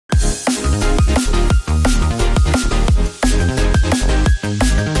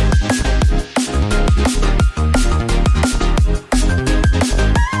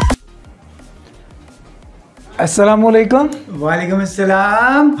Assalamu alaikum. Walaikum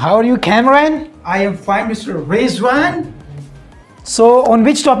assalam. How are you, Cameron? I am fine, Mr. Rizwan. So, on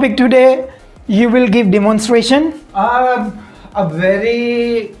which topic today you will give demonstration? A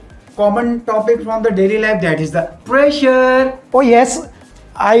very common topic from the daily life, that is the pressure. Oh yes,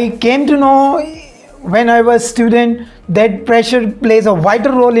 I came to know when I was student that pressure plays a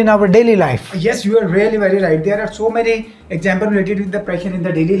vital role in our daily life. Yes, you are really very right. There are so many examples related with the pressure in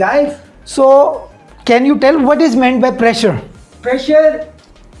the daily life. So, can you tell what is meant by pressure? Pressure,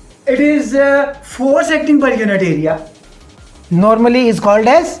 it is force acting per unit area. Normally is called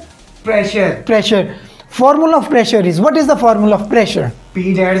as Pressure. pressure. Formula of pressure is, what is the formula of pressure?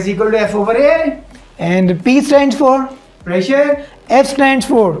 P that is equal to F over A. And P stands for, Pressure, F stands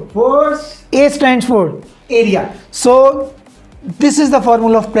for, force, A stands for. area. So this is the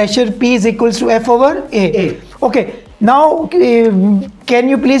formula of pressure. P is equals to F over A. Okay. Now can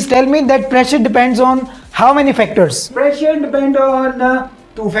you please tell me that pressure depends on how many factors? Pressure depends on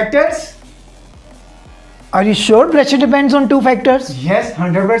two factors. Are you sure pressure depends on two factors? Yes,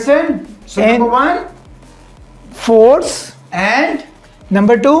 100%. So And- number one Force. and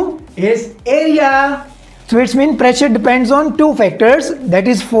Number two. is area. So it means pressure depends on two factors, that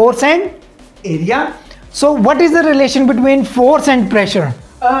is force and. Area. So what is the relation between force and pressure?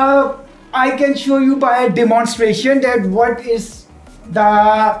 I can show you by a demonstration that what is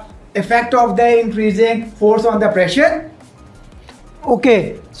the effect of the increasing force on the pressure.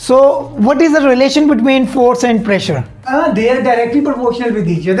 Okay, so what is the relation between force and pressure? They are directly proportional with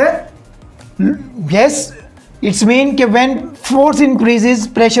each other. Yes, it's mean that when force increases,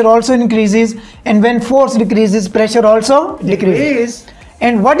 pressure also increases, and when force decreases, pressure also decreases.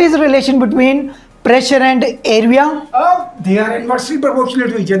 And what is the relation between pressure and area? They are inversely proportional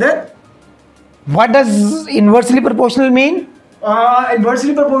to each other. What does inversely proportional mean?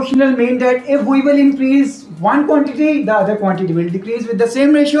 Inversely proportional mean that if we will increase one quantity, the other quantity will decrease with the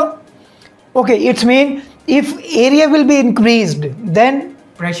same ratio. Okay, it's mean if area will be increased, then,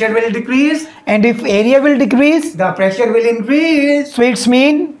 Pressure will decrease, and if area will decrease, the pressure will increase. so it's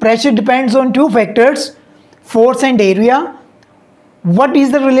mean pressure depends on two factors, force and area. What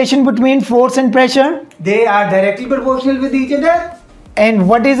is the relation between force and pressure? They are directly proportional with each other. And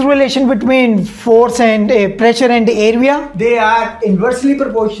what is the relation between force and pressure and area? They are inversely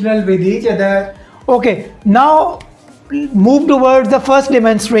proportional with each other. Okay, now move towards the first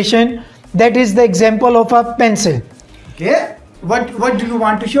demonstration, that is the example of a pencil. Okay, what do you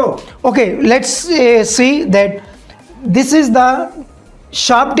want to show? Okay, let's see that this is the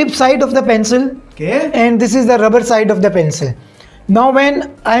sharp tip side of the pencil Okay, and this is the rubber side of the pencil. Now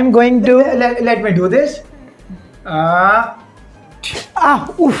when I'm going to let me do this.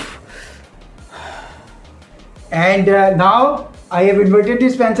 oof. And now I have inverted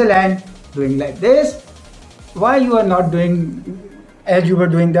this pencil and doing like this. Why you are not doing as you were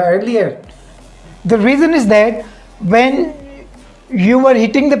doing the earlier? The reason is that when you were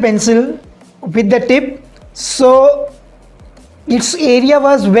hitting the pencil with the tip, so its area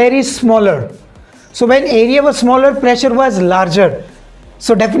was very smaller. So when area was smaller, pressure was larger.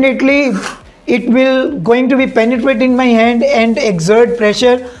 So definitely it will going to be penetrating my hand and exert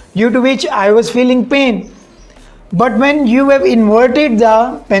pressure, due to which I was feeling pain. But when you have inverted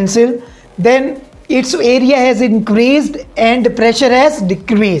the pencil, then its area has increased and pressure has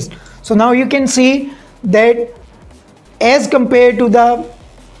decreased. So now you can see that as compared to the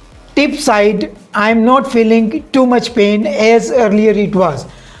tip side, I am not feeling too much pain as earlier it was.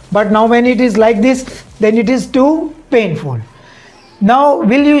 But now when it is like this, then it is too painful. Now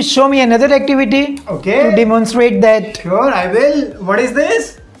will you show me another activity Okay. to demonstrate that? Sure, I will. What is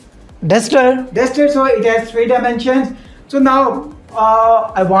this? Duster. Duster, so it has 3 dimensions. So now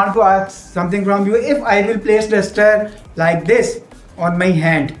I want to ask something from you. If I will place duster like this on my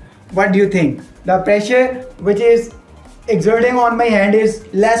hand, what do you think? The pressure which is exerting on my hand is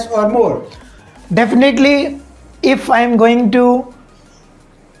less or more? Definitely, if I am going to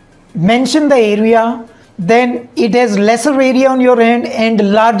mention the area, then it has lesser area on your hand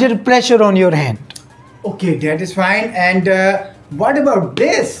and larger pressure on your hand. Okay, that is fine. And what about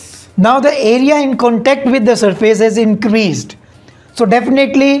this? Now the area in contact with the surface has increased. So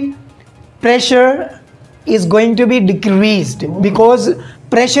definitely pressure is going to be decreased because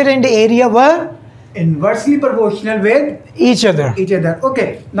pressure and area were Inversely proportional with each other. each other.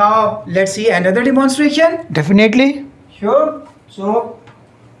 Okay, now let's see another demonstration. Definitely. Sure. So,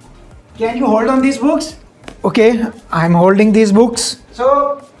 can you hold on these books? Okay, I'm holding these books.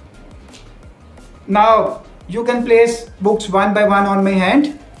 So, now you can place books one by one on my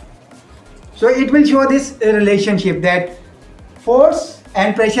hand. So it will show this relationship that force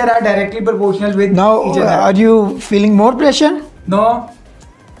and pressure are directly proportional with Now, each other. are you feeling more pressure? No.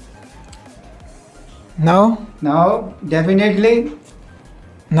 No? Now, definitely.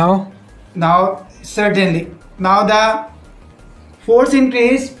 No? Now, certainly. Now the force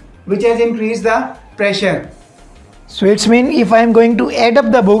increase, which has increased the pressure. So it's mean if I am going to add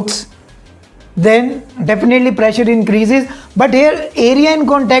up the books, then definitely pressure increases, but here area in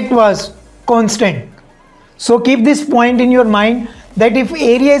contact was constant. So keep this point in your mind that if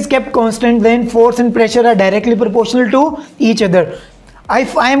area is kept constant, then force and pressure are directly proportional to each other.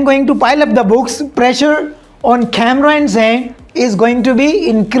 If I am going to pile up the books, pressure on cameraman's hand is going to be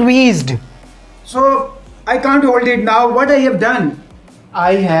increased. So I can't hold it now. What I have done,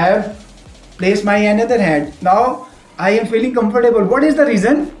 I have placed my another hand. Now I am feeling comfortable. What is the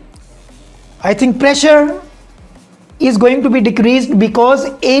reason? I think pressure is going to be decreased because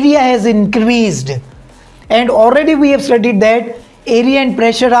area has increased, and already we have studied that area and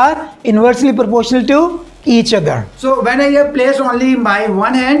pressure are inversely proportional to each other. So when I have placed only my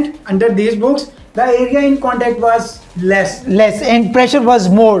one hand under these books, the area in contact was less. And pressure was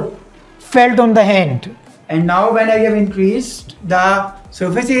more felt on the hand. And now when I have increased the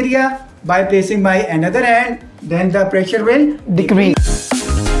surface area by placing my another hand, then the pressure will Decrease.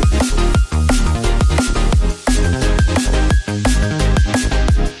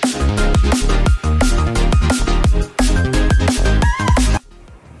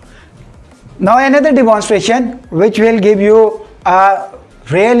 Now another demonstration which will give you a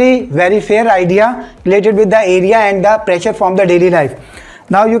really very fair idea related with the area and the pressure from the daily life.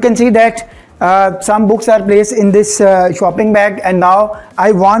 Now you can see that some books are placed in this shopping bag, and now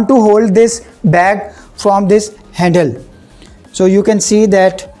I want to hold this bag from this handle. So you can see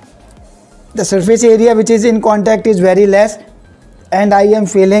that the surface area which is in contact is very less, and I am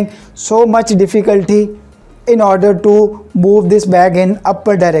feeling so much difficulty in order to move this bag in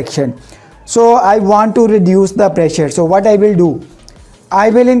upper direction. So I want to reduce the pressure. So what I will do, I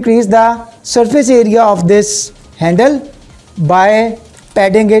will increase the surface area of this handle by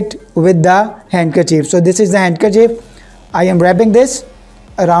padding it with the handkerchief. So this is the handkerchief. I am wrapping this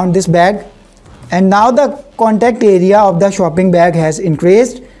around this bag, and now the contact area of the shopping bag has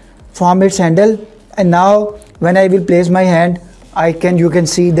increased from its handle, and now when I will place my hand, you can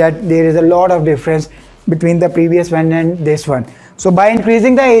see that there is a lot of difference between the previous one and this one. So by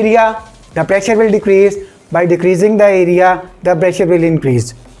increasing the area, the pressure will decrease. By decreasing the area, the pressure will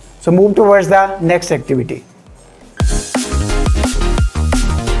increase. So move towards the next activity.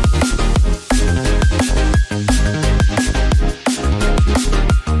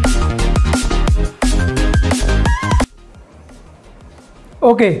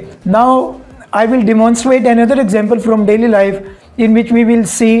 Okay, now I will demonstrate another example from daily life in which we will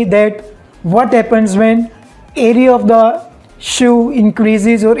see that what happens when area of the shoe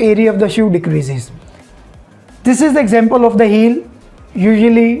increases or area of the shoe decreases. This is the example of the heel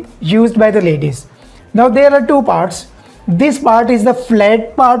usually used by the ladies. Now there are two parts. This part is the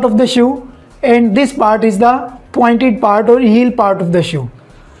flat part of the shoe, and this part is the pointed part or heel part of the shoe.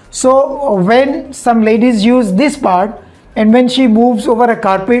 So when some ladies use this part, and when she moves over a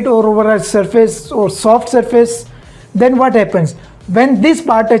carpet or over a surface or soft surface, then what happens? When this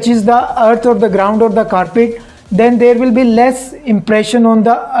part touches the earth or the ground or the carpet, then there will be less impression on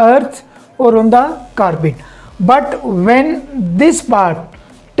the earth or on the carpet. But when this part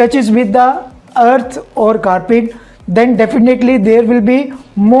touches with the earth or carpet, then definitely there will be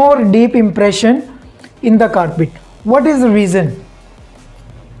more deep impression in the carpet. What is the reason?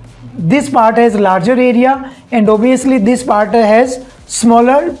 This part has larger area, and obviously this part has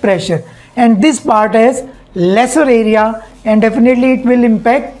smaller pressure, and this part has lesser area, and definitely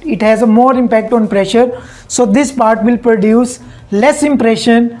it has a more impact on pressure. So this part will produce less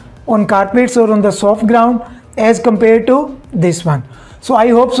impression on carpets or on the soft ground as compared to this one. So I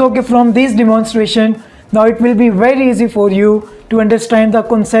hope so that from this demonstration now it will be very easy for you to understand the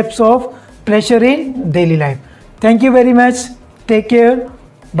concepts of pressure in daily life. Thank you very much. Take care.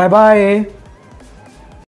 Bye bye.